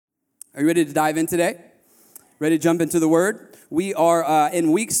Are you ready to dive in today? Ready to jump into the Word? We are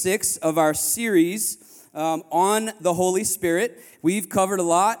in week 6 of our series on the Holy Spirit. We've covered a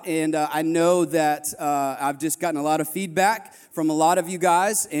lot, and I know that I've just gotten a lot of feedback from a lot of you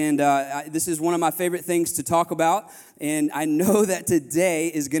guys, and this is one of my favorite things to talk about, and I know that today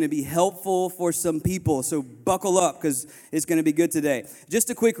is going to be helpful for some people, so buckle up because it's going to be good today.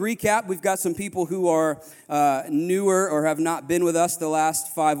 Just a quick recap, we've got some people who are newer or have not been with us the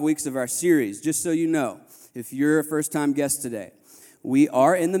last 5 weeks of our series, just so you know, if you're a first-time guest today. We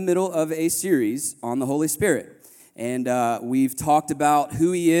are in the middle of a series on the Holy Spirit, and we've talked about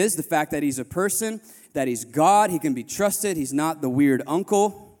who He is, the fact that He's a person, that He's God, He can be trusted, He's not the weird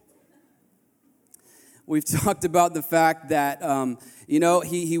uncle. We've talked about the fact that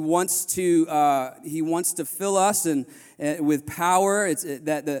He wants to fill us and with power. It's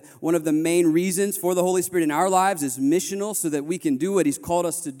that one of the main reasons for the Holy Spirit in our lives is missional, so that we can do what He's called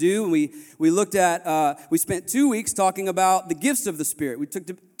us to do. And we spent 2 weeks talking about the gifts of the Spirit. We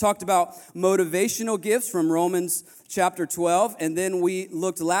talked about motivational gifts from Romans chapter 12, and then we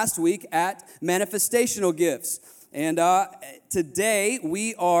looked last week at manifestational gifts. And today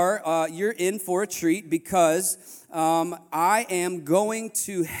you're in for a treat because I am going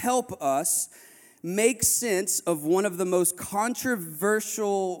to help us make sense of one of the most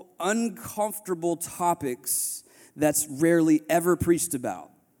controversial, uncomfortable topics that's rarely ever preached about.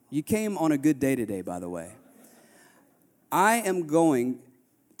 You came on a good day today, by the way. I am going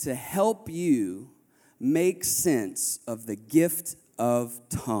to help you make sense of the gift of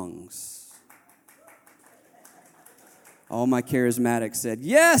tongues. All my charismatics said,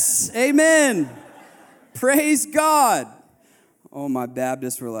 yes, amen, praise God. Oh, my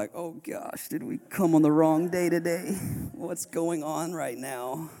Baptists were like, oh gosh, did we come on the wrong day today? What's going on right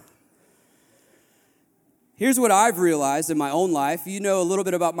now? Here's what I've realized in my own life. You know a little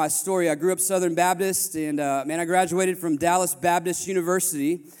bit about my story. I grew up Southern Baptist, and I graduated from Dallas Baptist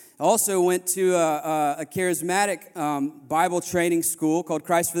University. I also went to a charismatic Bible training school called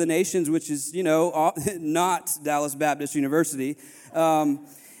Christ for the Nations, which is, not Dallas Baptist University.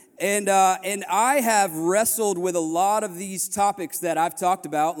 And I have wrestled with a lot of these topics that I've talked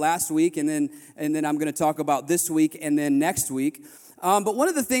about last week, and then I'm going to talk about this week and then next week. But one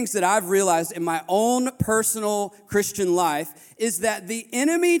of the things that I've realized in my own personal Christian life is that the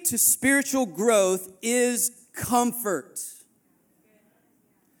enemy to spiritual growth is comfort.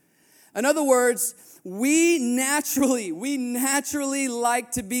 In other words, we naturally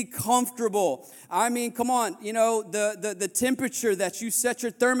like to be comfortable. I mean, come on, the temperature that you set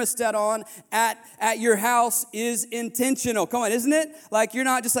your thermostat on at your house is intentional. Come on, isn't it? Like, you're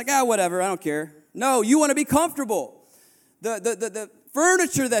not just like, whatever, I don't care. No, you want to be comfortable. The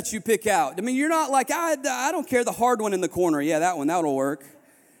furniture that you pick out, I mean, you're not like, I don't care, the hard one in the corner. Yeah, that'll work.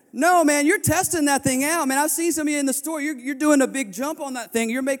 No, man, you're testing that thing out. Man, I've seen some of you in the store. You're doing a big jump on that thing.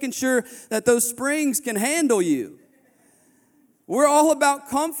 You're making sure that those springs can handle you. We're all about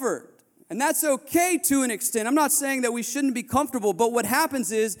comfort, and that's okay to an extent. I'm not saying that we shouldn't be comfortable, but what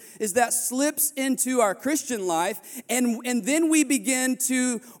happens is that slips into our Christian life, and then we begin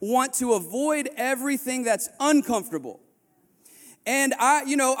to want to avoid everything that's uncomfortable. And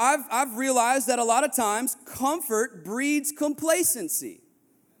I've realized that a lot of times comfort breeds complacency.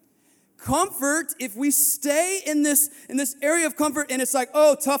 Comfort, if we stay in this area of comfort, and it's like,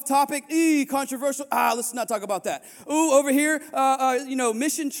 oh, tough topic, controversial, let's not talk about that. Ooh, over here,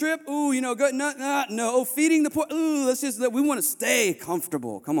 mission trip, good, no, feeding the poor, we want to stay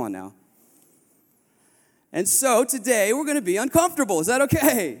comfortable. Come on now. And so today we're going to be uncomfortable. Is that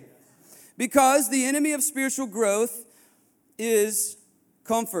okay? Because the enemy of spiritual growth is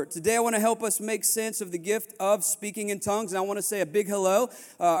comfort. Today I want to help us make sense of the gift of speaking in tongues, and I want to say a big hello.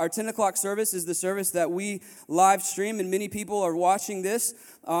 Our 10 o'clock service is the service that we live stream, and many people are watching this,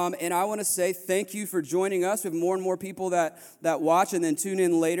 and I want to say thank you for joining us. We have more and more people that watch and then tune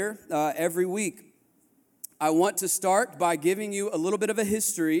in later every week. I want to start by giving you a little bit of a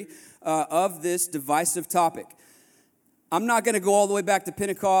history of this divisive topic. I'm not going to go all the way back to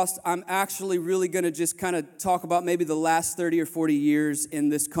Pentecost. I'm actually really going to just kind of talk about maybe the last 30 or 40 years in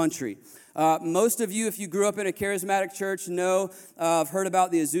this country. Most of you, if you grew up in a charismatic church, have heard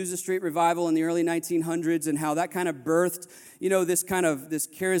about the Azusa Street revival in the early 1900s and how that kind of birthed, this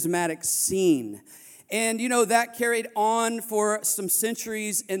charismatic scene. And, that carried on for some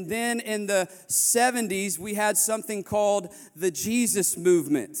centuries. And then in the 70s, we had something called the Jesus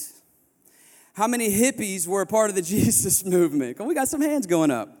movement. How many hippies were a part of the Jesus movement? We got some hands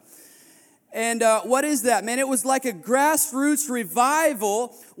going up. And what is that, man? It was like a grassroots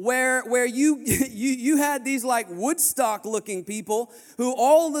revival where you had these like Woodstock-looking people who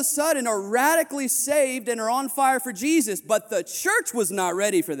all of a sudden are radically saved and are on fire for Jesus. But the church was not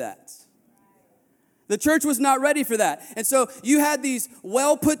ready for that. The church was not ready for that. And so you had these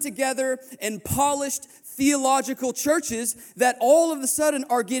well put together and polished theological churches that all of a sudden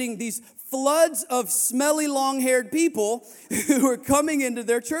are getting these floods of smelly long-haired people who are coming into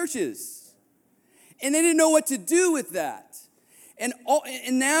their churches. And they didn't know what to do with that. And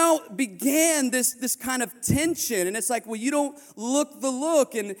now began this kind of tension. And it's like, well, you don't look the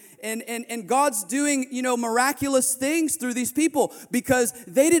look. And God's doing, miraculous things through these people because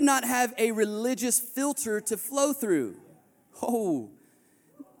they did not have a religious filter to flow through. Oh.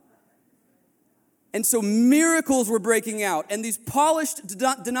 And so miracles were breaking out. And these polished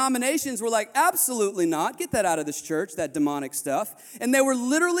denominations were like, absolutely not. Get that out of this church, that demonic stuff. And they were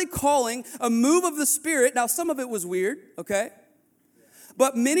literally calling a move of the Spirit. Now, some of it was weird, okay?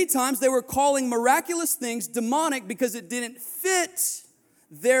 But many times they were calling miraculous things demonic because it didn't fit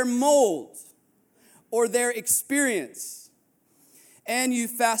their mold or their experience. And you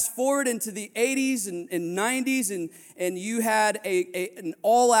fast forward into the 80s and 90s, and you had an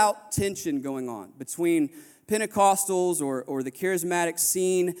all-out tension going on between Pentecostals or the charismatic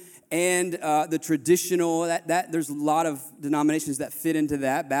scene and the traditional. That there's a lot of denominations that fit into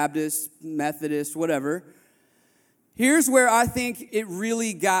that, Baptist, Methodist, whatever. Here's where I think it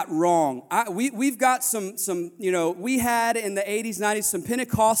really got wrong. We've got some, we had in the 80s, 90s, some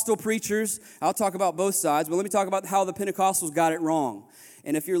Pentecostal preachers. I'll talk about both sides, but let me talk about how the Pentecostals got it wrong.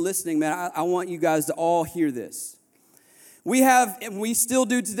 And if you're listening, man, I want you guys to all hear this. We have, and we still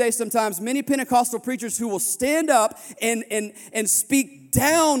do today sometimes, many Pentecostal preachers who will stand up and speak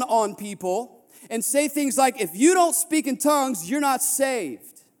down on people and say things like, if you don't speak in tongues, you're not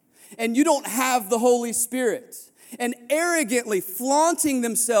saved. And you don't have the Holy Spirit. And arrogantly flaunting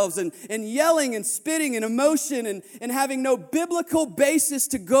themselves and yelling and spitting and emotion and having no biblical basis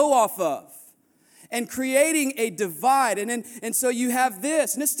to go off of. And creating a divide. And so you have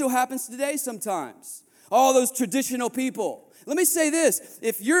this, and it still happens today sometimes. All those traditional people. Let me say this.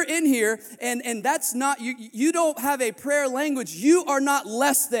 If you're in here and that's not, you don't have a prayer language, you are not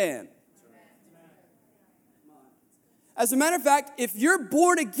less than. As a matter of fact, if you're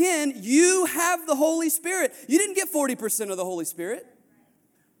born again, you have the Holy Spirit. You didn't get 40% of the Holy Spirit.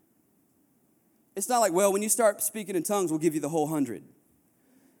 It's not like, well, when you start speaking in tongues, we'll give you the whole 100.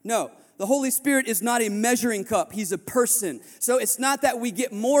 No, the Holy Spirit is not a measuring cup. He's a person. So it's not that we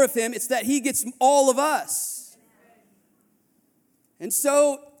get more of him. It's that he gets all of us. And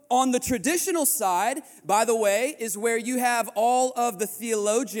so on the traditional side, by the way, is where you have all of the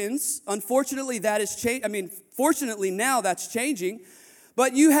theologians. Unfortunately, that is fortunately now that's changing.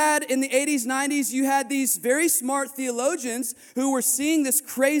 But you had in the 80s, 90s, you had these very smart theologians who were seeing this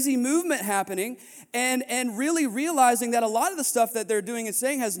crazy movement happening and really realizing that a lot of the stuff that they're doing and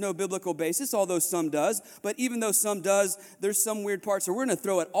saying has no biblical basis, although some does. But even though some does, there's some weird parts. So we're going to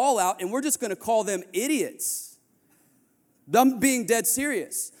throw it all out and we're just going to call them idiots. I'm being dead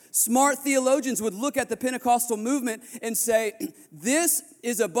serious. Smart theologians would look at the Pentecostal movement and say, this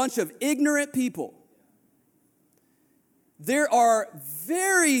is a bunch of ignorant people. There are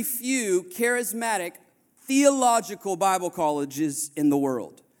very few charismatic theological Bible colleges in the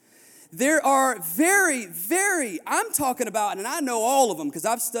world. There are I'm talking about, and I know all of them because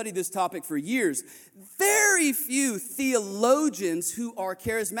I've studied this topic for years, very few theologians who are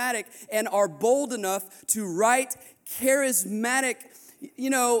charismatic and are bold enough to write charismatic,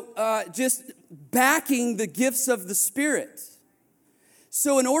 just backing the gifts of the Spirit.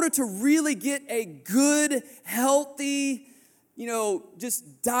 So in order to really get a good, healthy,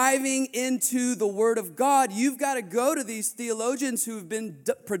 just diving into the Word of God, you've got to go to these theologians who've been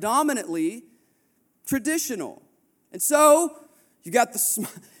predominantly traditional. And so you've got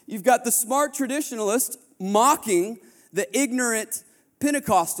the smart traditionalist mocking the ignorant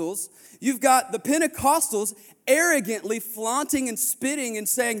Pentecostals. You've got the Pentecostals arrogantly flaunting and spitting and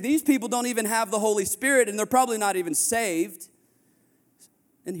saying these people don't even have the Holy Spirit and they're probably not even saved.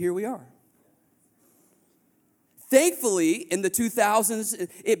 And here we are. Thankfully, in the 2000s,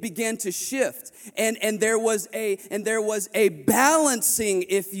 it began to shift, and there was a balancing,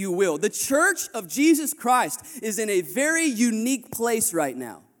 if you will. The Church of Jesus Christ is in a very unique place right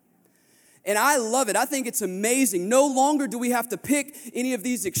now. And I love it. I think it's amazing. No longer do we have to pick any of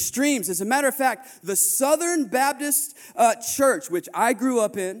these extremes. As a matter of fact, the Southern Baptist Church, which I grew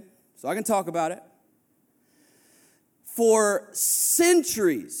up in, so I can talk about it, for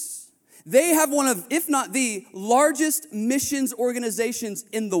centuries, they have one of, if not the largest missions organizations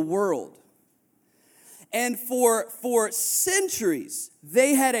in the world. And for centuries,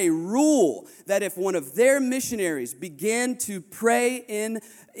 they had a rule that if one of their missionaries began to pray in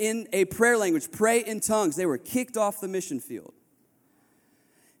a prayer language, pray in tongues, they were kicked off the mission field.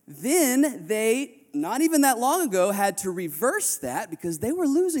 Then they, not even that long ago, had to reverse that because they were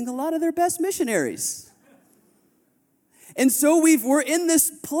losing a lot of their best missionaries. And so we're in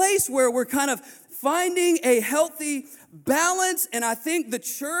this place where we're kind of finding a healthy balance, and I think the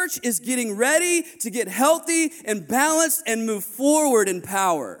church is getting ready to get healthy and balanced and move forward in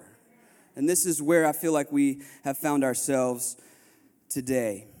power. And this is where I feel like we have found ourselves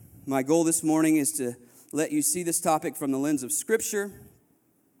today. My goal this morning is to let you see this topic from the lens of Scripture,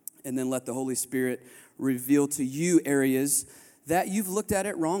 and then let the Holy Spirit reveal to you areas that you've looked at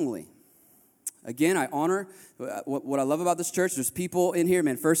it wrongly. Again, I honor what I love about this church. There's people in here,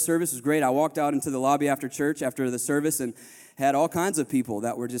 man. First service was great. I walked out into the lobby after church, after the service, and had all kinds of people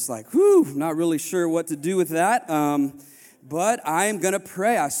that were just like, whew, not really sure what to do with that. But I am going to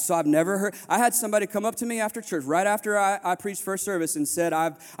pray. I've never heard. I had somebody come up to me after church, right after I preached first service, and said,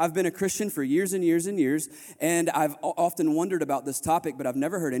 I've been a Christian for years and years and years, and I've often wondered about this topic, but I've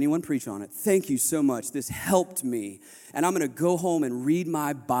never heard anyone preach on it. Thank you so much. This helped me. And I'm going to go home and read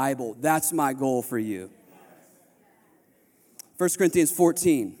my Bible. That's my goal for you. 1 Corinthians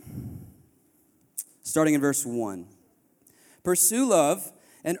 14, starting in verse 1. Pursue love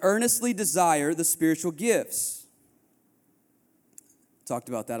and earnestly desire the spiritual gifts. Talked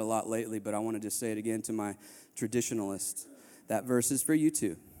about that a lot lately, but I want to just say it again to my traditionalists. That verse is for you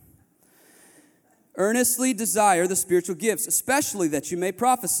too. Earnestly desire the spiritual gifts, especially that you may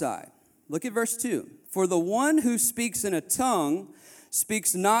prophesy. Look at verse 2. For the one who speaks in a tongue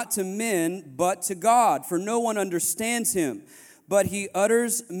speaks not to men, but to God, for no one understands him, but he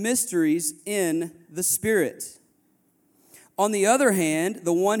utters mysteries in the Spirit. On the other hand,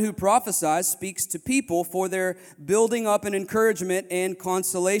 the one who prophesies speaks to people for their building up and encouragement and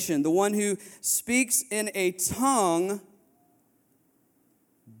consolation. The one who speaks in a tongue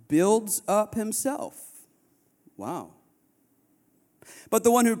builds up himself. Wow. But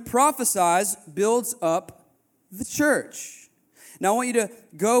the one who prophesies builds up the church. Now I want you to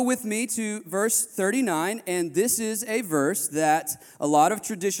go with me to verse 39, and this is a verse that a lot of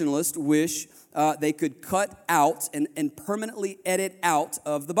traditionalists wish they could cut out and permanently edit out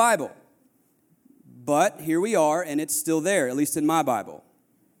of the Bible. But here we are, and it's still there, at least in my Bible.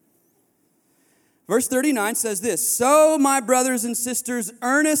 Verse 39 says this, so my brothers and sisters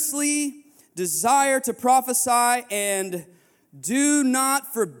earnestly desire to prophesy and do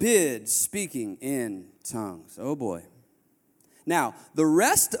not forbid speaking in tongues. Oh boy. Now, the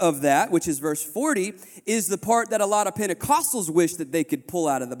rest of that, which is verse 40, is the part that a lot of Pentecostals wish that they could pull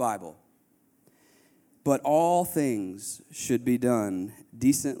out of the Bible. But all things should be done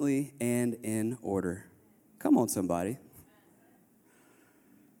decently and in order. Come on, somebody.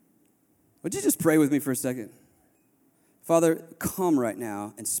 Would you just pray with me for a second? Father, come right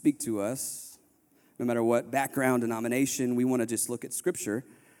now and speak to us. No matter what background, denomination, we want to just look at Scripture.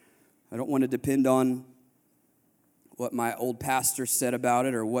 I don't want to depend on what my old pastor said about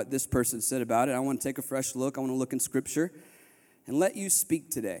it or what this person said about it. I want to take a fresh look. I want to look in Scripture and let you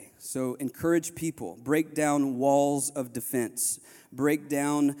speak today. So encourage people. Break down walls of defense. Break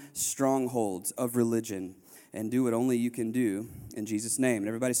down strongholds of religion. And do what only you can do in Jesus' name. And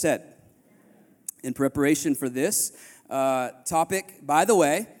everybody said, in preparation for this topic, by the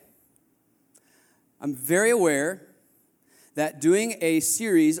way, I'm very aware that doing a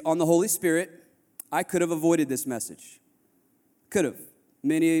series on the Holy Spirit, I could have avoided this message. Could have.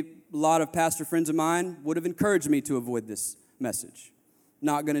 A lot of pastor friends of mine would have encouraged me to avoid this message.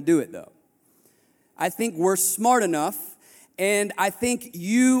 Not going to do it, though. I think we're smart enough, and I think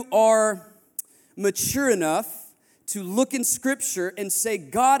you are mature enough to look in Scripture and say,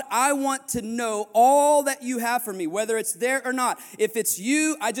 God, I want to know all that you have for me, whether it's there or not. If it's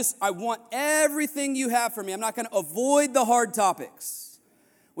you, I want everything you have for me. I'm not going to avoid the hard topics.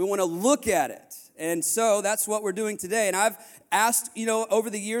 We want to look at it. And so that's what we're doing today. And I've asked, over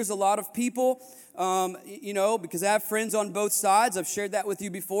the years, a lot of people, because I have friends on both sides. I've shared that with you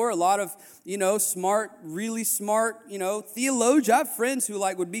before. A lot of, smart, really smart, theologians. I have friends who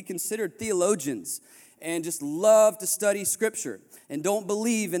would be considered theologians and just love to study Scripture and don't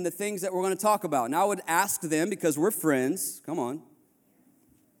believe in the things that we're going to talk about. And I would ask them, because we're friends, come on.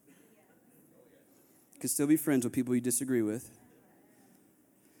 You can still be friends with people you disagree with.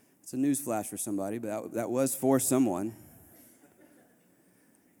 It's a newsflash for somebody, but that was for someone.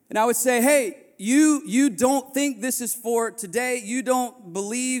 And I would say, hey, you don't think this is for today. You don't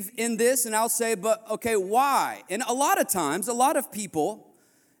believe in this. And I'll say, but okay, why? And a lot of times, a lot of people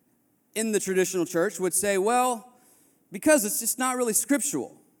in the traditional church would say, well, because it's just not really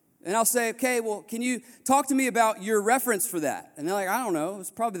scriptural. And I'll say, okay, well, can you talk to me about your reference for that? And they're like, I don't know. It's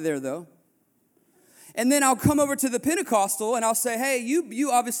probably there, though. And then I'll come over to the Pentecostal and I'll say, hey,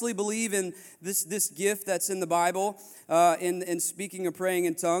 you obviously believe in this gift that's in the Bible, in speaking or praying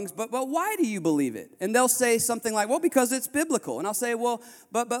in tongues, but why do you believe it? And they'll say something like, well, because it's biblical. And I'll say, well,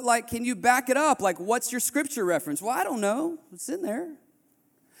 but like, can you back it up? Like, what's your scripture reference? Well, I don't know. It's in there.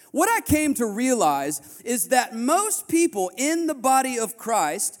 What I came to realize is that most people in the body of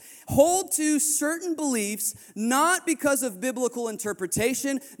Christ hold to certain beliefs not because of biblical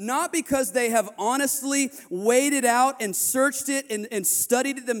interpretation, not because they have honestly weighed it out and searched it and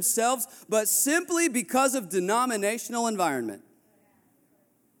studied it themselves, but simply because of denominational environment.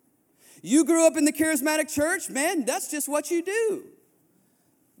 You grew up in the charismatic church, man, that's just what you do.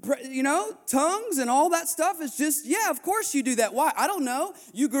 You know, tongues and all that stuff is just, yeah, of course you do that. Why? I don't know.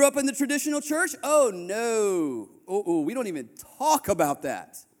 You grew up in the traditional church? Oh, no. Oh, we don't even talk about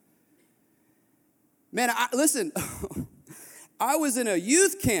that. Man, listen, I was in a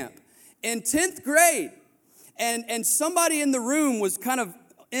youth camp in 10th grade, and somebody in the room was kind of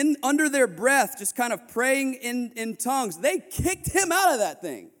under their breath, just kind of praying in tongues. They kicked him out of that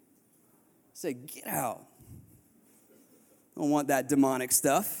thing. I said, get out. I don't want that demonic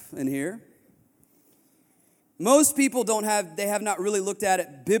stuff in here. Most people they have not really looked at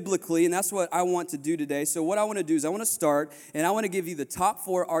it biblically, and that's what I want to do today. So what I want to do is I want to start, and I want to give you the top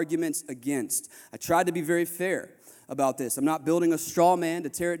 4 arguments against. I tried to be very fair about this. I'm not building a straw man to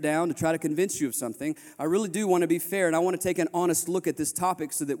tear it down, to try to convince you of something. I really do want to be fair, and I want to take an honest look at this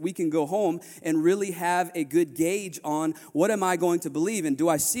topic so that we can go home and really have a good gauge on what am I going to believe, and do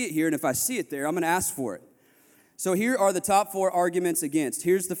I see it here, and if I see it there, I'm going to ask for it. So here are the top 4 arguments against.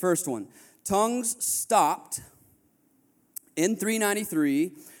 Here's the first one. Tongues stopped in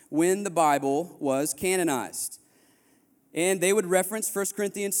 393 when the Bible was canonized. And they would reference 1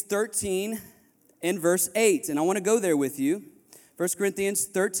 Corinthians 13 and verse 8. And I want to go there with you. 1 Corinthians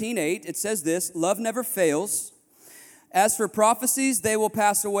 13:8, it says this, love never fails. As for prophecies, they will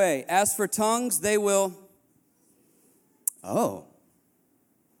pass away. As for tongues, they will... Oh.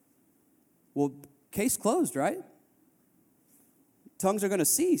 Well, case closed, right? Tongues are going to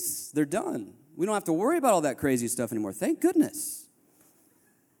cease. They're done. We don't have to worry about all that crazy stuff anymore. Thank goodness.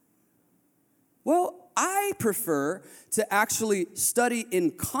 Well, I prefer to actually study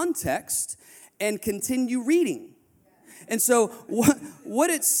in context and continue reading. And so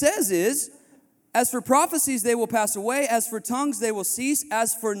what it says is, as for prophecies, they will pass away. As for tongues, they will cease.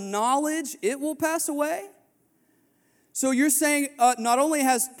 As for knowledge, it will pass away. So you're saying not only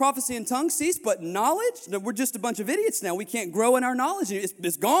has prophecy and tongues ceased, but knowledge? We're just a bunch of idiots now. We can't grow in our knowledge.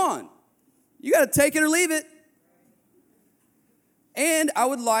 It's gone. You got to take it or leave it. And I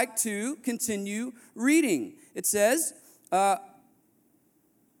would like to continue reading. It says,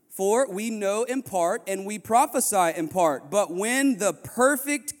 for we know in part and we prophesy in part. But when the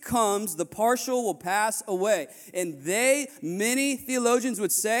perfect comes, the partial will pass away. And many theologians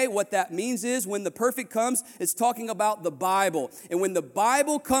would say what that means is when the perfect comes, it's talking about the Bible. And when the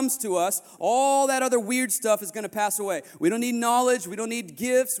Bible comes to us, all that other weird stuff is going to pass away. We don't need knowledge. We don't need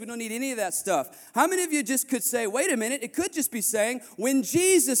gifts. We don't need any of that stuff. How many of you just could say, wait a minute, it could just be saying when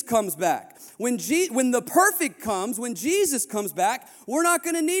Jesus comes back. When the perfect comes, when Jesus comes back, we're not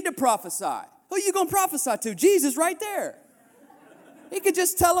going to need to prophesy. Who are you going to prophesy to? Jesus right there. He could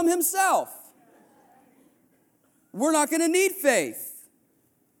just tell him himself. We're not going to need faith.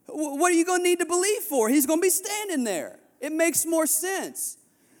 What are you going to need to believe for? He's going to be standing there. It makes more sense.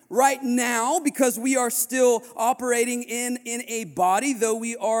 Right now, because we are still operating in a body, though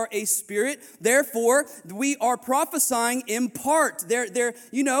we are a spirit, therefore, we are prophesying in part. There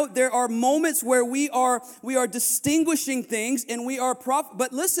are moments where we are distinguishing things, and we are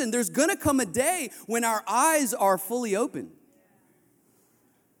but listen, there's going to come a day when our eyes are fully open.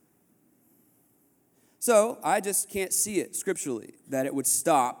 So, I just can't see it scripturally, that it would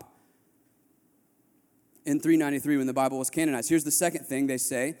stop in 393 when the Bible was canonized. Here's the second thing they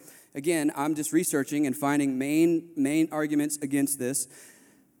say. Again, I'm just researching and finding main arguments against this.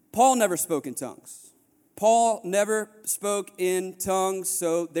 Paul never spoke in tongues. Paul never spoke in tongues,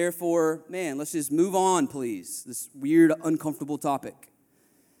 so therefore, let's just move on, please. This weird, uncomfortable topic.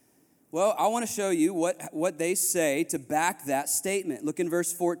 Well, I want to show you what they say to back that statement. Look in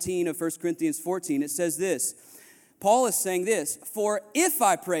verse 14 of 1 Corinthians 14. It says this. Paul is saying this, for if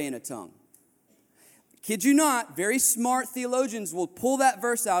I pray in a tongue. Kid you not, very smart theologians will pull that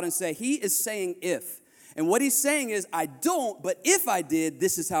verse out and say, he is saying if. And what he's saying is, I don't, but if I did,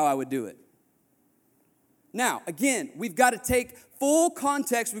 this is how I would do it. Now, again, we've got to take full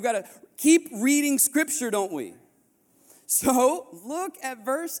context. We've got to keep reading Scripture, don't we? So look at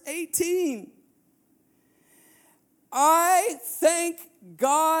verse 18. I thank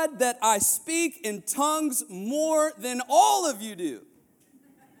God that I speak in tongues more than all of you do.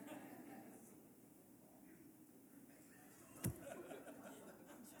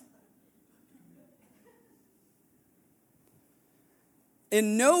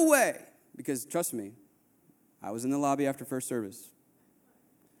 In no way, because trust me, I was in the lobby after first service.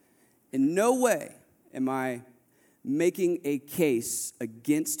 In no way am I making a case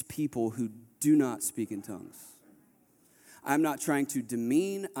against people who do not speak in tongues. I'm not trying to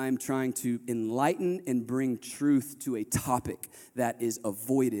demean. I'm trying to enlighten and bring truth to a topic that is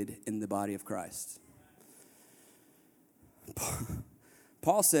avoided in the body of Christ.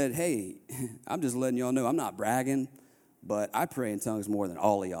 Paul said, hey, I'm just letting y'all know, I'm not bragging, but I pray in tongues more than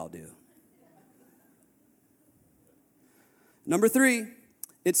all of y'all do. Number 3,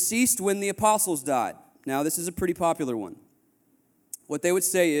 it ceased when the apostles died. Now, this is a pretty popular one. What they would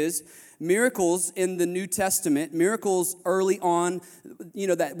say is, miracles in the New Testament, miracles early on,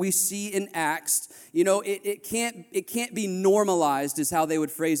 that we see in Acts, it can't be normalized is how they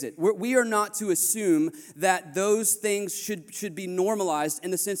would phrase it. We are not to assume that those things should be normalized in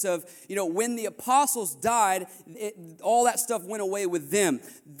the sense of, when the apostles died, all that stuff went away with them.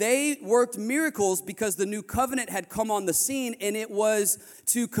 They worked miracles because the new covenant had come on the scene, and it was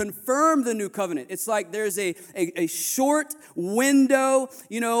to confirm the new covenant. It's like there's a short window,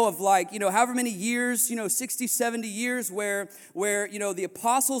 of however many years, 60, 70 years where the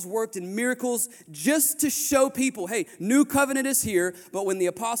apostles worked in miracles just to show people, hey, new covenant is here. But when the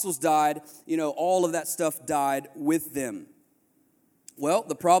apostles died, all of that stuff died with them. Well,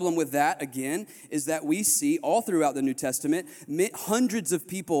 the problem with that, again, is that we see all throughout the New Testament hundreds of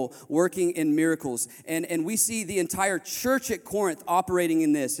people working in miracles. And we see the entire church at Corinth operating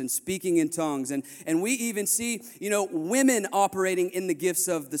in this and speaking in tongues. And we even see, women operating in the gifts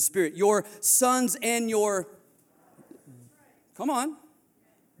of the Spirit. Your sons and your,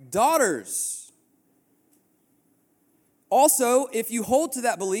 daughters. Also, if you hold to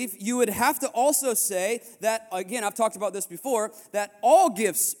that belief, you would have to also say that, again, I've talked about this before, that all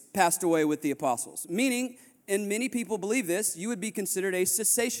gifts passed away with the apostles. Meaning, and many people believe this, you would be considered a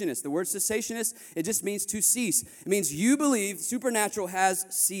cessationist. The word cessationist, it just means to cease. It means you believe supernatural has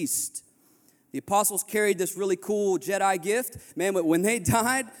ceased. The apostles carried this really cool Jedi gift. Man, but when they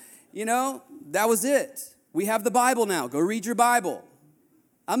died, that was it. We have the Bible now. Go read your Bible.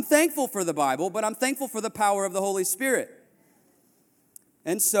 I'm thankful for the Bible, but I'm thankful for the power of the Holy Spirit.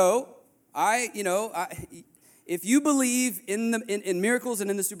 And so, if you believe in miracles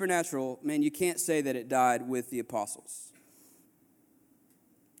and in the supernatural, man, you can't say that it died with the apostles.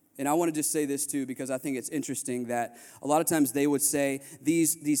 And I want to just say this too, because I think it's interesting that a lot of times they would say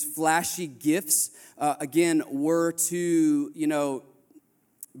these flashy gifts, were to,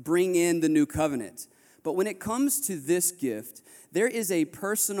 bring in the new covenant. But when it comes to this gift, there is a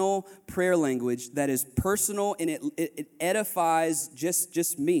personal prayer language that is personal, and it edifies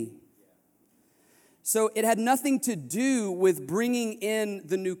just me. So it had nothing to do with bringing in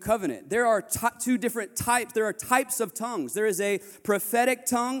the new covenant. There are two different types. There are types of tongues. There is a prophetic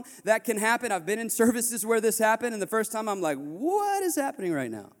tongue that can happen. I've been in services where this happened, and the first time I'm like, what is happening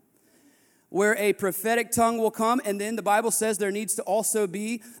right now? Where a prophetic tongue will come, and then the Bible says there needs to also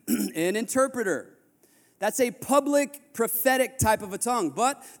be an interpreter. That's a public prophetic type of a tongue.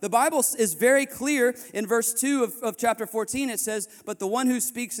 But the Bible is very clear in verse 2 of chapter 14. It says, but the one who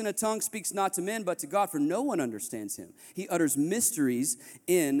speaks in a tongue speaks not to men, but to God, for no one understands him. He utters mysteries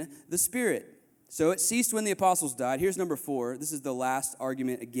in the Spirit. So it ceased when the apostles died. Here's number 4. This is the last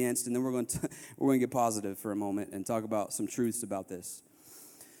argument against, and then we're going to get positive for a moment and talk about some truths about this.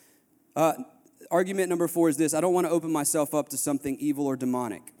 Argument number 4 is this: I don't want to open myself up to something evil or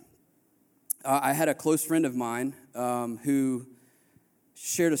demonic. I had a close friend of mine who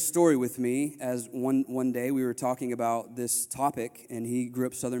shared a story with me as one day we were talking about this topic, and he grew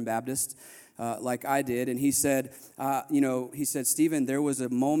up Southern Baptist like I did, and he said, Stephen, there was a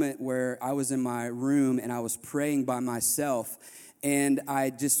moment where I was in my room and I was praying by myself, and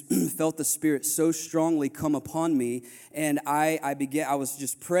I just felt the Spirit so strongly come upon me, and I was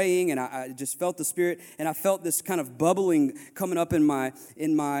just praying, and I just felt the Spirit, and I felt this kind of bubbling coming up in my,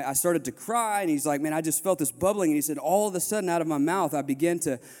 I started to cry, and he's like, man, I just felt this bubbling, and he said, all of a sudden out of my mouth, I began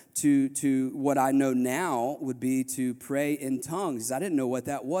to what I know now would be to pray in tongues. I didn't know what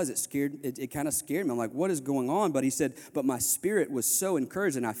that was. It kind of scared me. I'm like, what is going on? But he said, but my spirit was so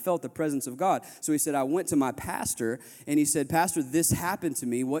encouraged, and I felt the presence of God. So he said, I went to my pastor, and he said, Pastor, this happened to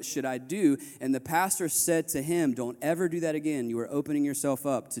me. What should I do? And the pastor said to him, don't ever do that again. You are opening yourself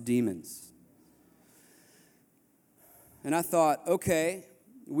up to demons. And I thought, okay,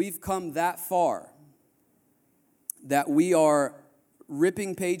 we've come that far that we are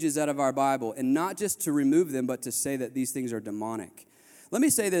ripping pages out of our Bible, and not just to remove them, but to say that these things are demonic. Let me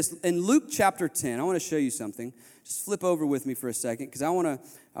say this. In Luke chapter 10, I want to show you something. Just flip over with me for a second, because I want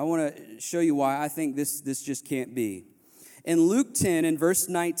to show you why I think this just can't be. In Luke 10, in verse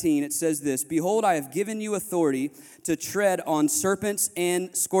 19, it says this, behold, I have given you authority to tread on serpents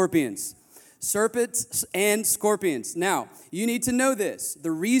and scorpions. Serpents and scorpions. Now, you need to know this. The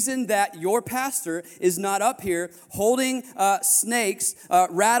reason that your pastor is not up here holding snakes,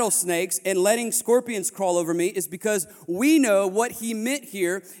 rattlesnakes, and letting scorpions crawl over me is because we know what he meant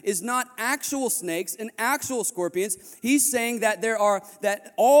here is not actual snakes and actual scorpions. He's saying that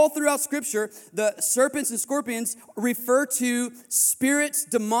that all throughout Scripture, the serpents and scorpions refer to spirits,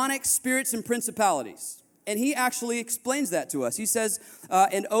 demonic spirits and principalities. And he actually explains that to us. He says,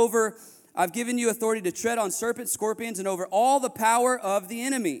 I've given you authority to tread on serpents, scorpions, and over all the power of the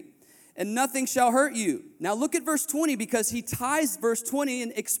enemy, and nothing shall hurt you. Now look at verse 20, because he ties verse 20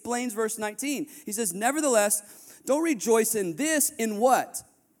 and explains verse 19. He says, nevertheless, don't rejoice in this, in what?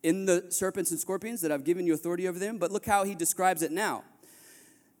 In the serpents and scorpions that I've given you authority over them. But look how he describes it now.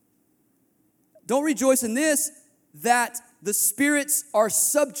 Don't rejoice in this, that the spirits are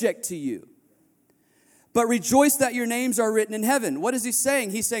subject to you. But rejoice that your names are written in heaven. What is he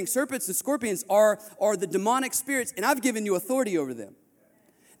saying? He's saying serpents and scorpions are the demonic spirits, and I've given you authority over them.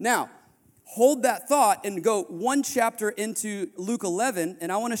 Now, hold that thought and go one chapter into Luke 11,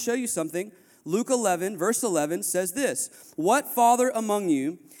 and I want to show you something. Luke 11, verse 11 says this, what father among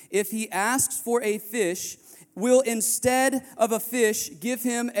you, if he asks for a fish, will instead of a fish give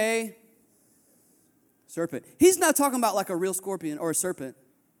him a serpent? He's not talking about like a real scorpion or a serpent.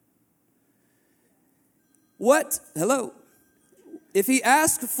 What? Hello. If he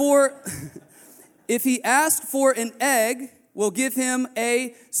asked for an egg, we'll give him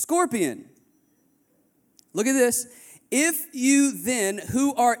a scorpion. Look at this. If you then,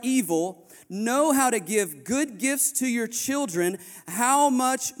 who are evil, know how to give good gifts to your children, how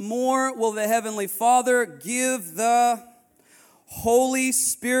much more will the Heavenly Father give the Holy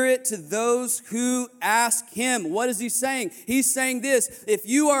Spirit to those who ask him? What is he saying? He's saying this. If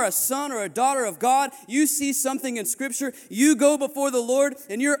you are a son or a daughter of God, you see something in Scripture, you go before the Lord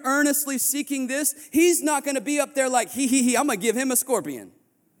and you're earnestly seeking this, he's not going to be up there like, I'm going to give him a scorpion.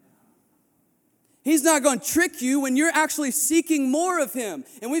 He's not going to trick you when you're actually seeking more of him.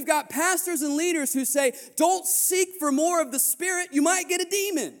 And we've got pastors and leaders who say, don't seek for more of the Spirit, you might get a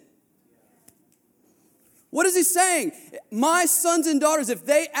demon. What is he saying? My sons and daughters, if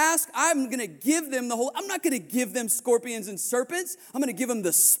they ask, I'm going to give them I'm not going to give them scorpions and serpents. I'm going to give them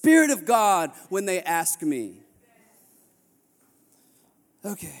the Spirit of God when they ask me.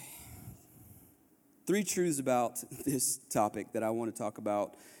 Okay. 3 truths about this topic that I want to talk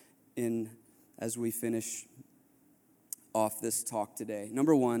about as we finish off this talk today.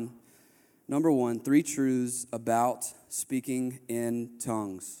 Number one, 3 truths about speaking in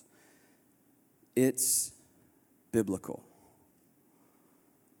tongues. It's biblical.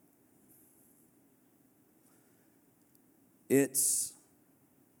 It's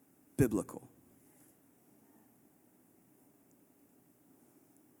biblical.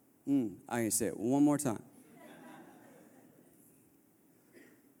 I can say it one more time.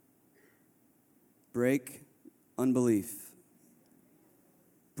 Break unbelief.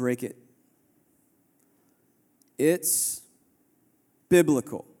 Break it. It's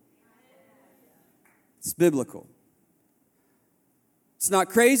biblical. It's biblical. It's not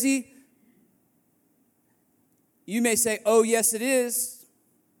crazy. You may say, oh, yes, it is.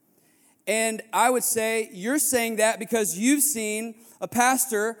 And I would say, you're saying that because you've seen a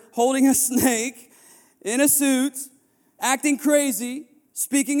pastor holding a snake in a suit, acting crazy,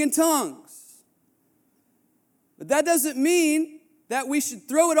 speaking in tongues. But that doesn't mean that we should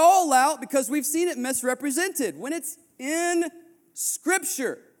throw it all out because we've seen it misrepresented when it's in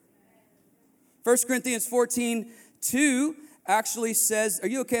Scripture. 1 Corinthians 14:2 actually says, are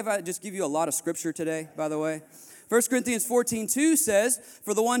you okay if I just give you a lot of Scripture today, by the way? 1 Corinthians 14:2 says,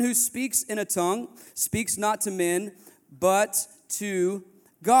 for the one who speaks in a tongue speaks not to men, but to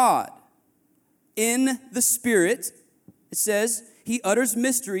God. In the Spirit, it says, he utters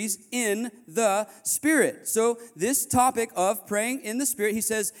mysteries in the Spirit. So this topic of praying in the Spirit, he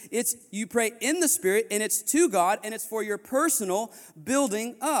says, you pray in the Spirit, and it's to God, and it's for your personal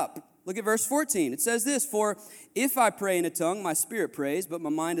building up. Look at verse 14. It says this, for if I pray in a tongue, my spirit prays, but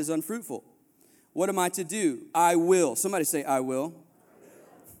my mind is unfruitful. What am I to do? I will. Somebody say, I will.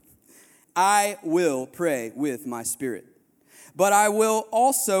 I will pray with my spirit, but I will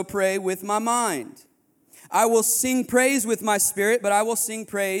also pray with my mind. I will sing praise with my spirit, but I will sing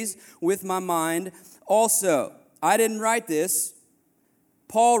praise with my mind also. I didn't write this.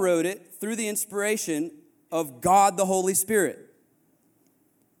 Paul wrote it through the inspiration of God the Holy Spirit.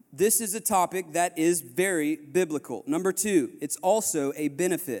 This is a topic that is very biblical. Number 2, it's also a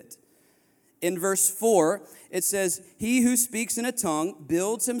benefit. In verse 4, it says, he who speaks in a tongue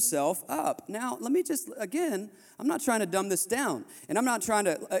builds himself up. Now, let me just, again, I'm not trying to dumb this down. And I'm not trying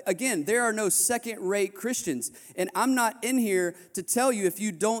to, again, there are no second-rate Christians. And I'm not in here to tell you if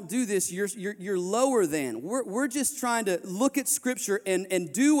you don't do this, you're lower than. We're just trying to look at Scripture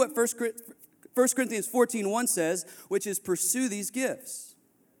and do what 1 Corinthians 14:1 says, which is pursue these gifts.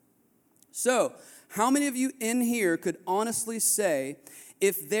 So, how many of you in here could honestly say,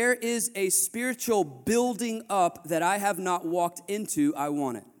 if there is a spiritual building up that I have not walked into, I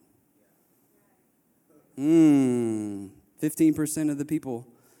want it? 15% of the people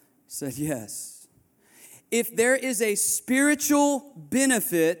said yes. If there is a spiritual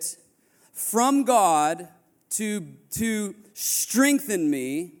benefit from God to strengthen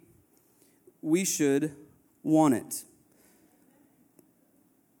me, we should want it.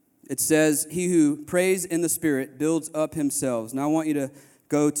 It says, he who prays in the Spirit builds up himself. Now I want you to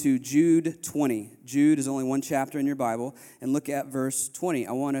go to Jude 20. Jude is only one chapter in your Bible, and look at verse 20.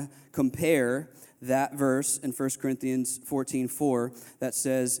 I want to compare that verse in 1 Corinthians 14:4 that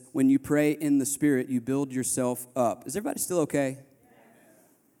says, when you pray in the Spirit, you build yourself up. Is everybody still okay?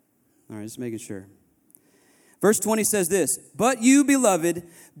 All right, just making sure. Verse 20 says this, but you, beloved,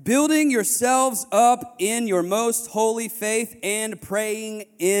 building yourselves up in your most holy faith and praying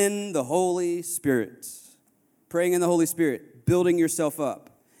in the Holy Spirit. Praying in the Holy Spirit, building yourself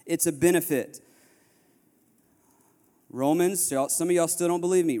up. It's a benefit. Romans, some of y'all still don't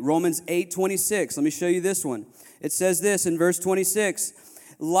believe me. Romans 8:26, let me show you this one. It says this in verse 26,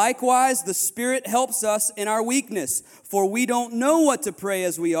 likewise, the Spirit helps us in our weakness, for we don't know what to pray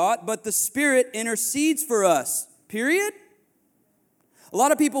as we ought, but the Spirit intercedes for us. Period? A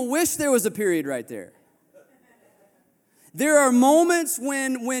lot of people wish there was a period right there. There are moments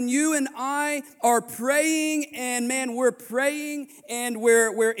when you and I are praying, and man, we're praying and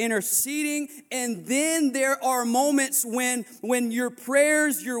we're interceding, and then there are moments when your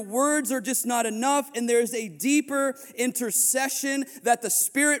prayers, your words are just not enough, and there's a deeper intercession that the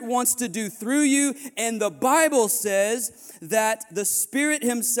Spirit wants to do through you, and the Bible says that the Spirit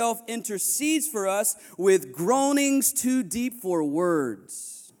Himself intercedes for us with groanings too deep for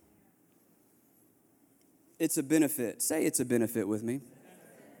words. It's a benefit. Say it's a benefit with me.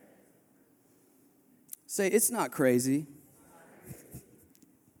 Say it's not crazy.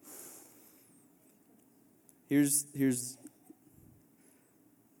 Here's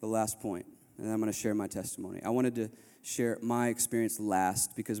the last point, and I'm going to share my testimony. I wanted to share my experience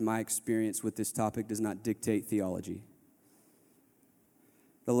last because my experience with this topic does not dictate theology.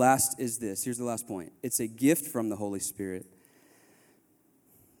 The last is this. Here's the last point. It's a gift from the Holy Spirit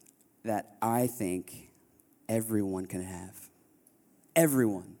that I think everyone can have.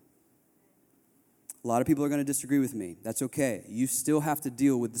 Everyone. A lot of people are going to disagree with me. That's okay. You still have to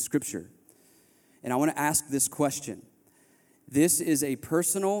deal with the Scripture. And I want to ask this question. This is a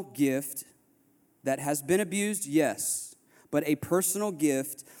personal gift that has been abused, yes, but a personal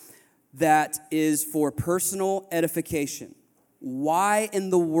gift that is for personal edification. Why in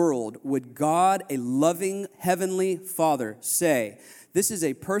the world would God, a loving heavenly Father, say, this is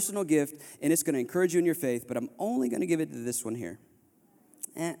a personal gift, and it's going to encourage you in your faith, but I'm only going to give it to this one here?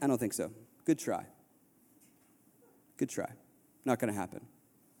 I don't think so. Good try. Good try. Not going to happen.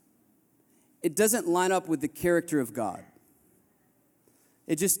 It doesn't line up with the character of God.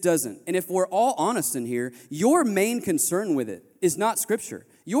 It just doesn't. And if we're all honest in here, your main concern with it is not Scripture.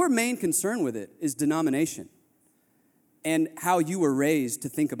 Your main concern with it is denomination and how you were raised to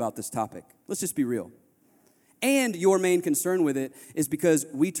think about this topic. Let's just be real. And your main concern with it is because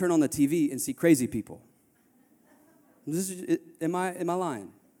we turn on the TV and see crazy people. Am I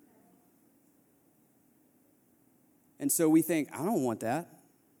lying? And so we think, I don't want that.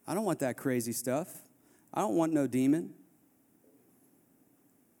 I don't want that crazy stuff. I don't want no demon.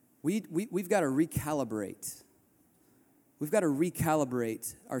 We've got to recalibrate. We've got to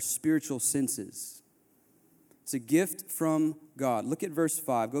recalibrate our spiritual senses. It's a gift from God. Look at verse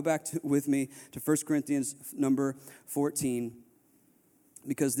 5. Go back with me to 1 Corinthians number 14.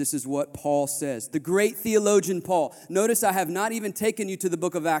 because this is what Paul says. The great theologian Paul. Notice I have not even taken you to the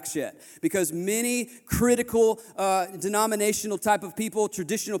book of Acts yet, because many critical denominational type of people,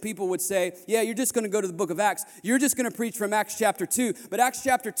 traditional people would say, yeah, you're just going to go to the book of Acts. You're just going to preach from Acts chapter 2. But Acts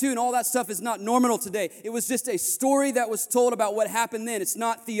chapter 2 and all that stuff is not normal today. It was just a story that was told about what happened then. It's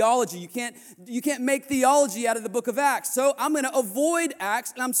not theology. You can't make theology out of the book of Acts. So I'm going to avoid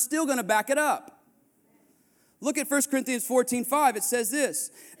Acts, and I'm still going to back it up. Look at 1 Corinthians 14:5. It says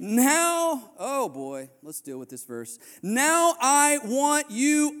this. Now, oh boy, let's deal with this verse. Now I want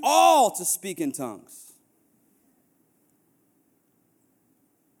you all to speak in tongues.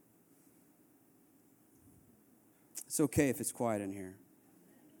 It's okay if it's quiet in here.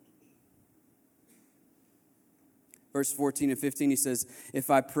 Verse 14 and 15, he says,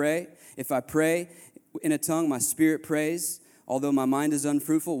 if I pray in a tongue, my spirit prays. Although my mind is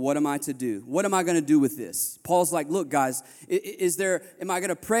unfruitful, what am I to do? What am I going to do with this? Paul's like, look, guys, am I going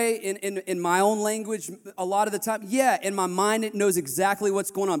to pray in my own language a lot of the time? Yeah, in my mind, it knows exactly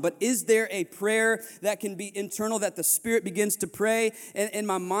what's going on. But is there a prayer that can be internal, that the Spirit begins to pray, and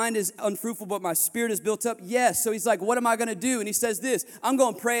my mind is unfruitful, but my spirit is built up? Yes. So he's like, what am I going to do? And he says this, I'm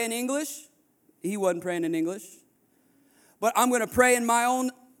going to pray in English. He wasn't praying in English. But I'm going to pray in my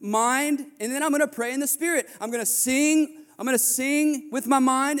own mind, and then I'm going to pray in the Spirit. I'm going to sing with my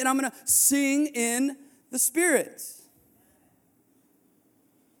mind, and I'm going to sing in the Spirit.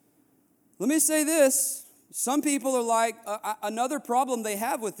 Let me say this. Some people are like, another problem they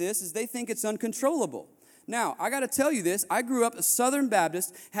have with this is they think it's uncontrollable. Now, I got to tell you this. I grew up a Southern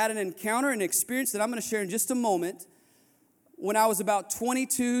Baptist, had an encounter, an experience that I'm going to share in just a moment. When I was about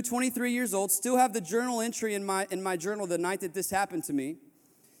 22, 23 years old, still have the journal entry in my journal the night that this happened to me.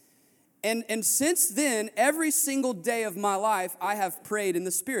 And since then, every single day of my life, I have prayed in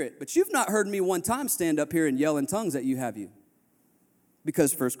the Spirit. But you've not heard me one time stand up here and yell in tongues at you, have you?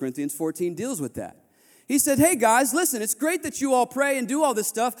 Because 1 Corinthians 14 deals with that. He said, hey guys, listen, it's great that you all pray and do all this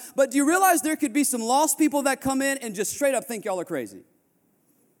stuff, but do you realize there could be some lost people that come in and just straight up think y'all are crazy?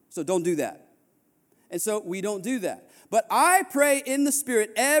 So don't do that. And so we don't do that. But I pray in the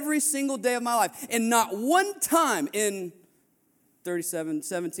Spirit every single day of my life. And not one time in 37,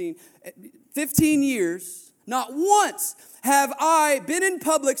 17, 15 years, not once have I been in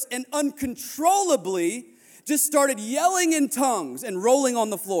Publix and uncontrollably just started yelling in tongues and rolling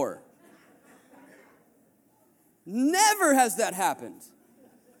on the floor. Never has that happened.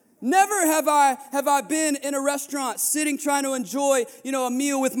 Never have I been in a restaurant sitting trying to enjoy, a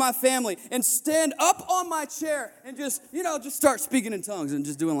meal with my family and stand up on my chair and just start speaking in tongues and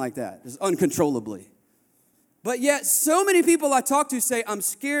just doing like that, just uncontrollably. But yet, so many people I talk to say, I'm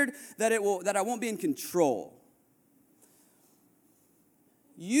scared that I won't be in control.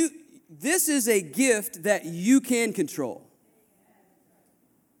 This is a gift that you can control.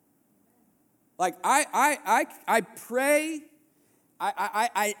 Like I pray,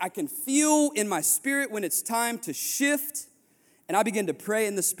 I can feel in my spirit when it's time to shift, and I begin to pray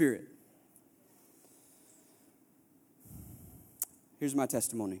in the Spirit. Here's my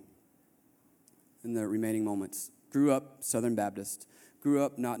testimony. In the remaining moments. Grew up Southern Baptist. Grew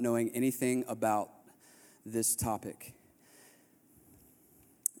up not knowing anything about this topic.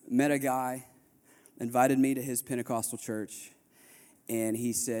 Met a guy, invited me to his Pentecostal church, and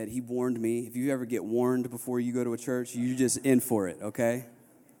he warned me, if you ever get warned before you go to a church, you're just in for it, okay?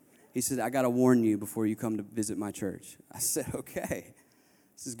 He said, I got to warn you before you come to visit my church. I said, okay,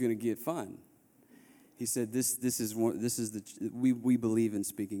 this is going to get fun. He said, we believe in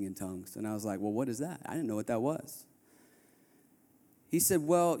speaking in tongues. And I was like, well, what is that? I didn't know what that was. He said,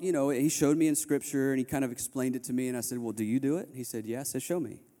 well, he showed me in Scripture, and he kind of explained it to me. And I said, well, do you do it? He said, yeah. I said, show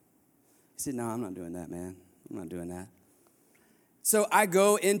me. He said, no, I'm not doing that, man. I'm not doing that. So I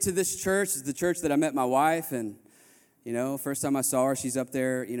go into this church. It's the church that I met my wife. And, first time I saw her, she's up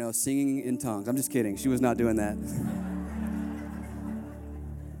there, singing in tongues. I'm just kidding. She was not doing that.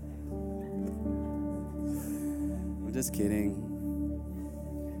 Just kidding.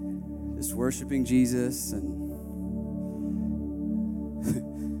 Just worshiping Jesus, and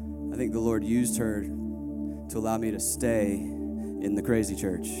I think the Lord used her to allow me to stay in the crazy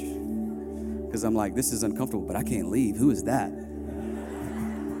church. Because I'm like, this is uncomfortable, but I can't leave. Who is that?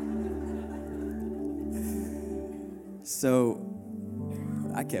 So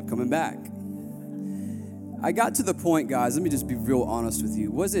I kept coming back. I got to the point, guys, let me just be real honest with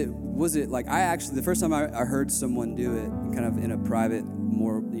you. Was it like the first time I heard someone do it, kind of in a private,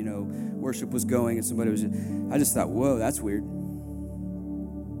 more, worship was going and somebody was, I just thought, whoa, that's weird.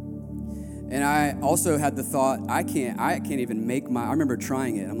 And I also had the thought, I can't even make I remember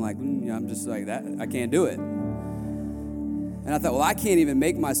trying it. I'm like, I'm just like that. I can't do it. And I thought, well, I can't even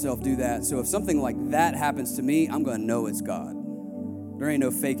make myself do that. So if something like that happens to me, I'm going to know it's God. There ain't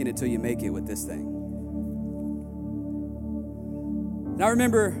no faking it till you make it with this thing. And I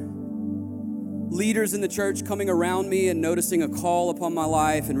remember leaders in the church coming around me and noticing a call upon my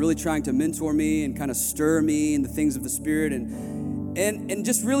life and really trying to mentor me and kind of stir me in the things of the Spirit and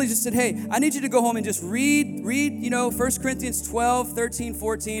just really just said, hey, I need you to go home and just read 1 Corinthians 12, 13,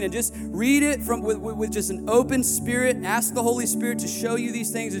 14, and just read it with just an open spirit. Ask the Holy Spirit to show you these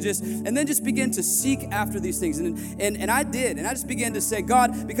things and then just begin to seek after these things. And I did. And I just began to say,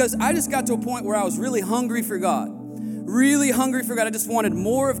 God, because I just got to a point where I was really hungry for God. Really hungry for God. I just wanted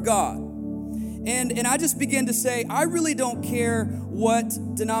more of God. And I just began to say, I really don't care what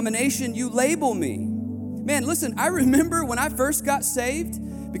denomination you label me. Man, listen, I remember when I first got saved,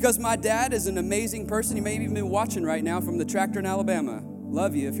 because my dad is an amazing person. He may have even been watching right now from the tractor in Alabama.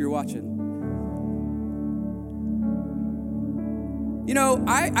 Love you if you're watching. You know,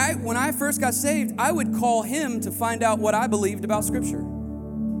 I when I first got saved, I would call him to find out what I believed about Scripture.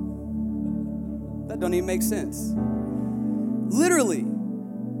 That don't even make sense. Literally,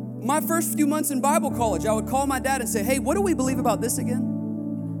 my first few months in Bible college, I would call my dad and say, hey, what do we believe about this again?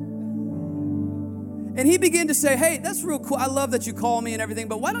 And he began to say, hey, that's real cool. I love that you call me and everything,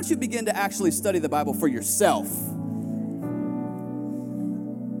 but why don't you begin to actually study the Bible for yourself?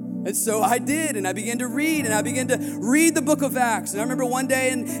 And so I did, and I began to read the book of Acts. And I remember one day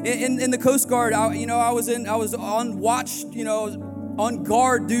in the Coast Guard, I was on watch, on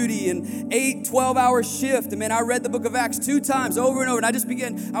guard duty and 12-hour shift. And man, I read the book of Acts 2 times over and over. And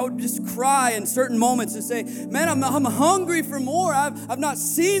I would just cry in certain moments and say, man, I'm hungry for more. I've not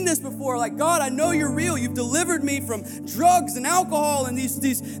seen this before. Like, God, I know you're real. You've delivered me from drugs and alcohol and these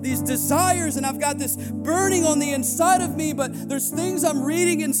desires. And I've got this burning on the inside of me. But there's things I'm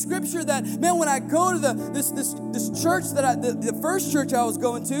reading in Scripture that, man, when I go to this church the first church I was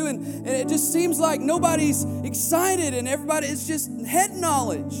going to, and it just seems like nobody's excited and everybody, it's just head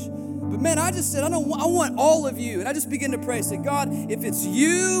knowledge. But man, I just said, I want all of you. And I just began to pray. I said, God, if it's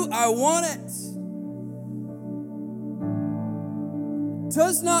you, I want it.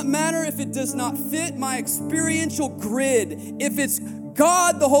 Does not matter if it does not fit my experiential grid. If it's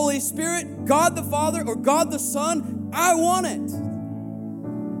God the Holy Spirit, God the Father, or God the Son, I want it.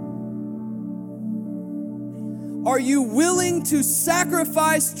 Are you willing to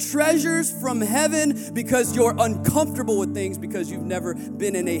sacrifice treasures from heaven because you're uncomfortable with things because you've never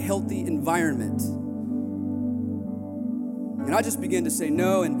been in a healthy environment? And I just began to say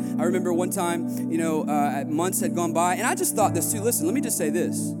no. And I remember one time, months had gone by, and I just thought this too. Listen, let me just say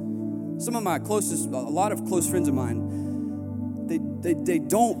this. Some of my a lot of close friends of mine, they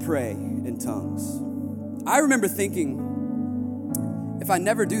don't pray in tongues. I remember thinking, if I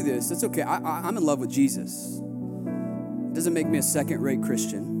never do this, that's okay. I'm in love with Jesus. It doesn't make me a second-rate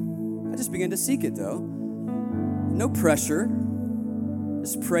Christian. I just began to seek it, though. No pressure.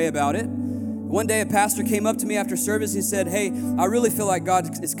 Just pray about it. One day, a pastor came up to me after service. He said, hey, I really feel like God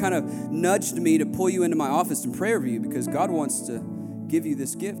has kind of nudged me to pull you into my office and pray over you because God wants to give you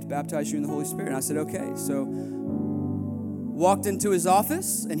this gift, baptize you in the Holy Spirit. And I said, okay. So walked into his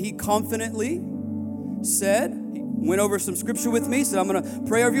office, and he confidently went over some scripture with me, said, I'm going to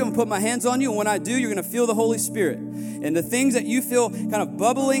pray over you. I'm going to put my hands on you. And when I do, you're going to feel the Holy Spirit. And the things that you feel kind of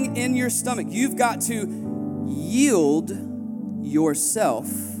bubbling in your stomach, you've got to yield yourself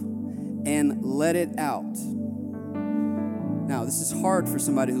and let it out. Now, this is hard for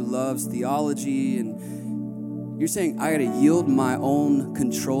somebody who loves theology. And you're saying, I got to yield my own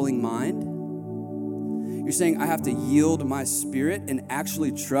controlling mind. You're saying I have to yield my spirit and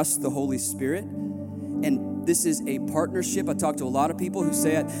actually trust the Holy Spirit. And this is a partnership. I talk to a lot of people who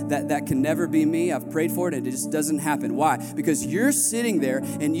say that can never be me. I've prayed for it and it just doesn't happen. Why? Because you're sitting there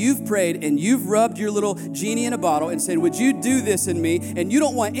and you've prayed and you've rubbed your little genie in a bottle and said, would you do this in me? And you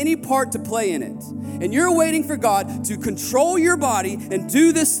don't want any part to play in it. And you're waiting for God to control your body and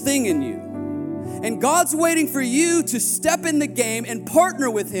do this thing in you. And God's waiting for you to step in the game and partner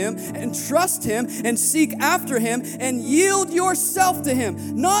with Him and trust Him and seek after Him and yield yourself to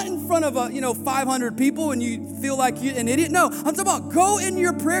Him. Not in front of 500 people and you feel like you're an idiot. No, I'm talking about go in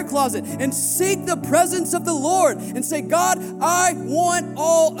your prayer closet and seek the presence of the Lord and say, God, I want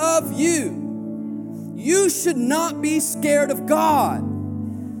all of you. You should not be scared of God.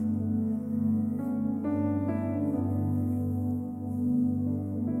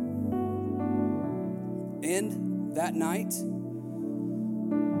 And that night,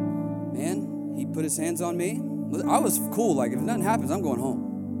 man, he put his hands on me. I was cool. Like, if nothing happens, I'm going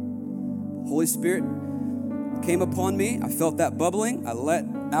home. Holy Spirit came upon me. I felt that bubbling. I let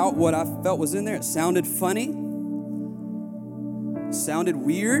out what I felt was in there. It sounded funny. sounded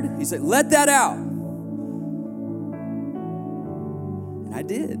weird. He said, let that out. And I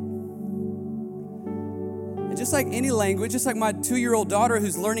did. And just like any language, just like my 2-year-old daughter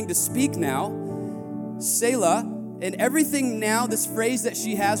who's learning to speak now, Selah, and everything now, this phrase that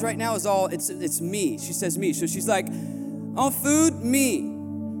she has right now is all, it's me. She says me. So she's like, I want food, me.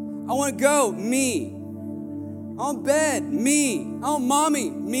 I want to go, me. I want bed, me. I want mommy,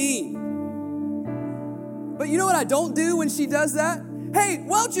 me. But you know what I don't do when she does that? Hey,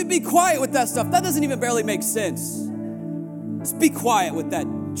 why don't you be quiet with that stuff? That doesn't even barely make sense. Just be quiet with that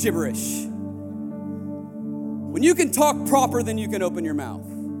gibberish. When you can talk proper, then you can open your mouth.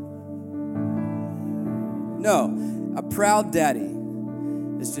 No, a proud daddy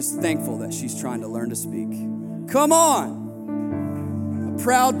is just thankful that she's trying to learn to speak. Come on. A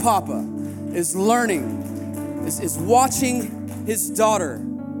proud papa is learning, is watching his daughter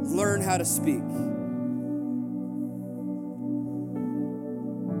learn how to speak.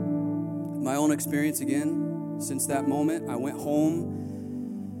 My own experience again, since that moment, I went home.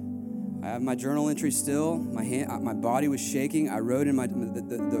 I have my journal entry still. My body was shaking. I wrote in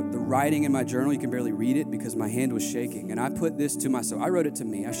the writing in my journal. You can barely read it because my hand was shaking. And I put this to myself. I wrote it to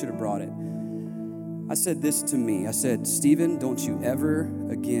me. I should have brought it. I said this to me. I said, Stephen, don't you ever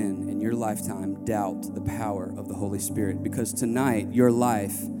again in your lifetime doubt the power of the Holy Spirit, because tonight your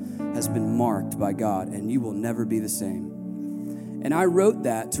life has been marked by God and you will never be the same. And I wrote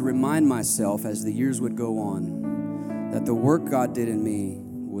that to remind myself as the years would go on that the work God did in me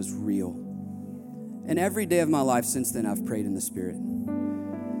was real. And every day of my life since then, I've prayed in the Spirit.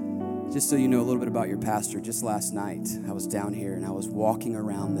 Just so you know a little bit about your pastor, just last night, I was down here and I was walking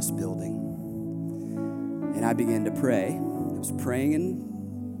around this building. And I began to pray. I was praying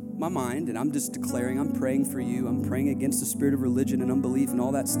in my mind, and I'm just declaring, I'm praying for you. I'm praying against the spirit of religion and unbelief and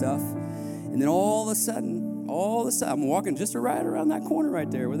all that stuff. And then all of a sudden, I'm walking just right around that corner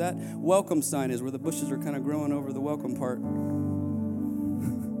right there where that welcome sign is, where the bushes are kind of growing over the welcome part.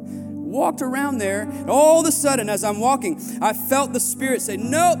 Walked around there, and all of a sudden, as I'm walking, I felt the Spirit say,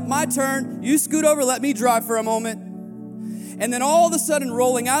 nope, my turn. You scoot over, let me drive for a moment. And then all of a sudden,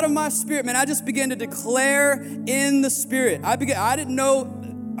 rolling out of my spirit, man, I just began to declare in the Spirit. I didn't know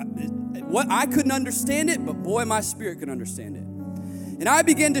what, I couldn't understand it, but boy, my spirit could understand it. And I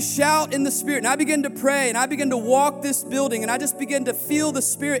began to shout in the Spirit, and I began to pray, and I began to walk this building, and I just began to feel the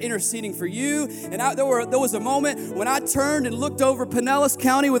Spirit interceding for you. And there was a moment when I turned and looked over Pinellas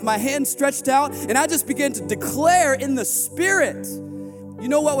County with my hand stretched out, and I just began to declare in the Spirit. You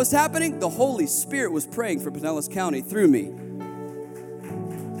know what was happening? The Holy Spirit was praying for Pinellas County through me.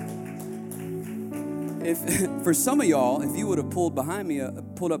 For some of y'all, if you would have pulled up behind me at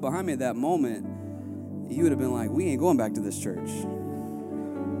that moment, you would have been like, we ain't going back to this church.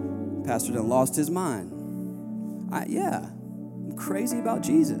 Pastor done lost his mind. I'm crazy about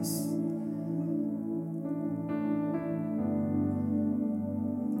Jesus.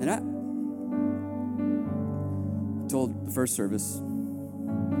 And I told the first service,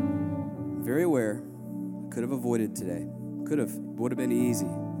 very aware, could have avoided today. Would have been easy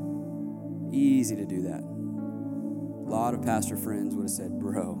to do that. A lot of pastor friends would have said,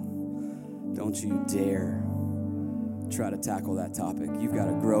 bro, don't you dare try to tackle that topic. You've got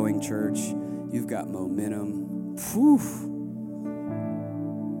a growing church. You've got momentum. Whew.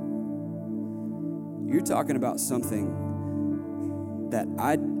 You're talking about something that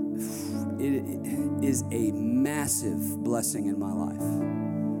it is a massive blessing in my life.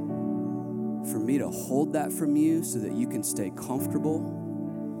 For me to hold that from you so that you can stay comfortable,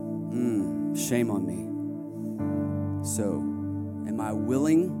 shame on me. So, am I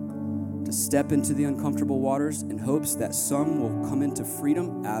willing to step into the uncomfortable waters in hopes that some will come into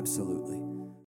freedom? Absolutely.